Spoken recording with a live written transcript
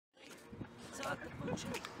The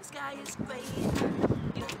sky is gray,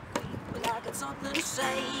 but I got something to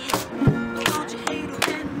say. Don't you hate it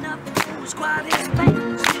when nothing moves quite as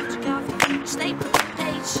plain? Steals your coffee, stay with the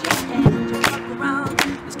pace. Your hand, you walk around,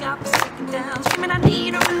 the sky is sinking down. Screaming, I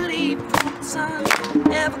need a relief before the sun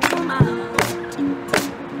will ever come out.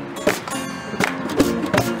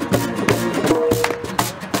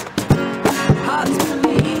 Hard to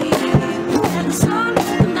believe that the sun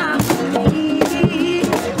will not believe.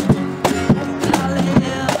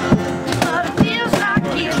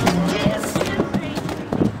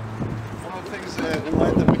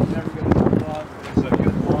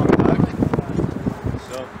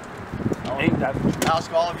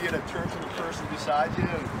 Ask all of you to turn to the person beside you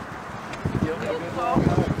and give them a good long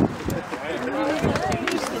hug.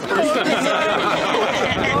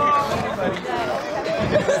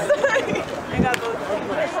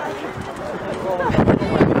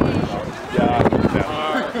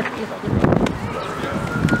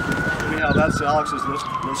 Anyhow, that's Alex's list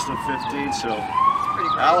of 15, so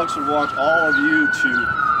Alex would want all of you to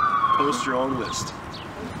post your own list.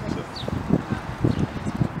 So,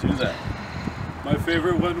 do that. My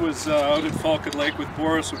favorite one was out at Falcon Lake with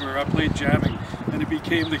Boris when we were up late jamming, and it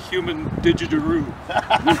became the human didgeridoo.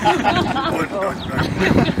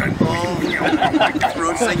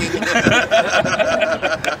 Road singing.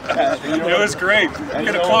 It was great. You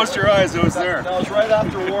could have closed your eyes, it was there. That was right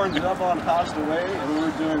after Warren Zevon passed away, and we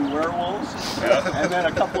were doing Werewolves, and then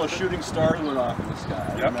a couple of shooting stars went off in the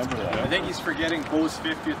sky. I remember that. I think he's forgetting Bo's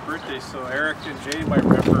 50th birthday, so Eric and Jay might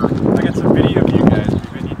remember. I got some video of you guys.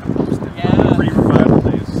 We need to post it. Yeah. Pre-revival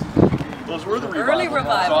days. Those were the Early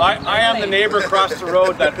revival. So I am the neighbor across the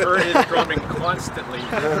road that heard his drumming constantly.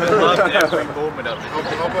 Loved every moment of it.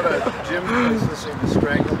 How about a gym listening to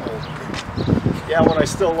Stranglehold? Yeah, when I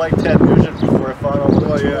still liked Ted Nugent before I found out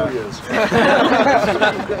what he is.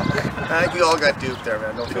 I think we all got duped there,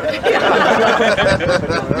 man. Don't feel bad.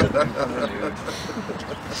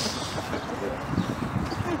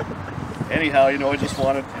 Anyhow, you know, I just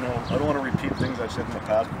wanted, you know, I don't want to repeat things I've said in the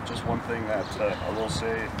past, but just one thing that I will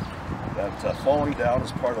say, that falling down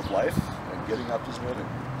is part of life, and getting up is living.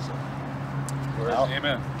 So,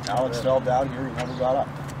 Amen. Alex fell down here, he never got up.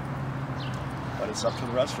 But it's up to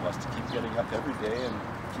the rest of us to keep getting up every day and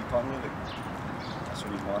keep on living. That's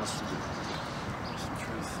what he wants us to do. That's the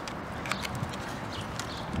truth.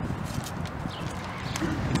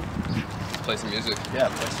 Play some music. Yeah,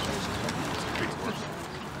 play some music.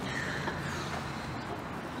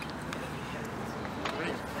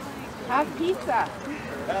 Have pizza.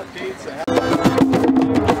 Have pizza.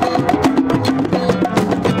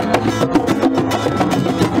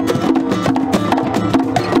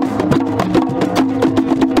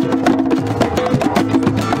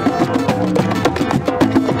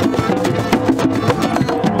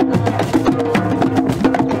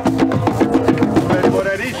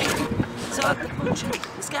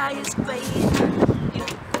 The sky is gray,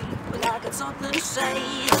 but I got something to say.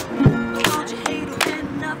 Don't you hate it when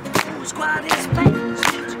nothing moves quite as plain?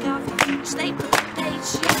 Steals your coffee, stay with the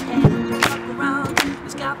pace. Your hand, you walk around, the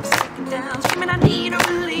sky is sinking down. Screaming, I need a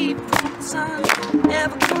relief before the sun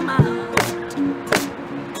ever comes.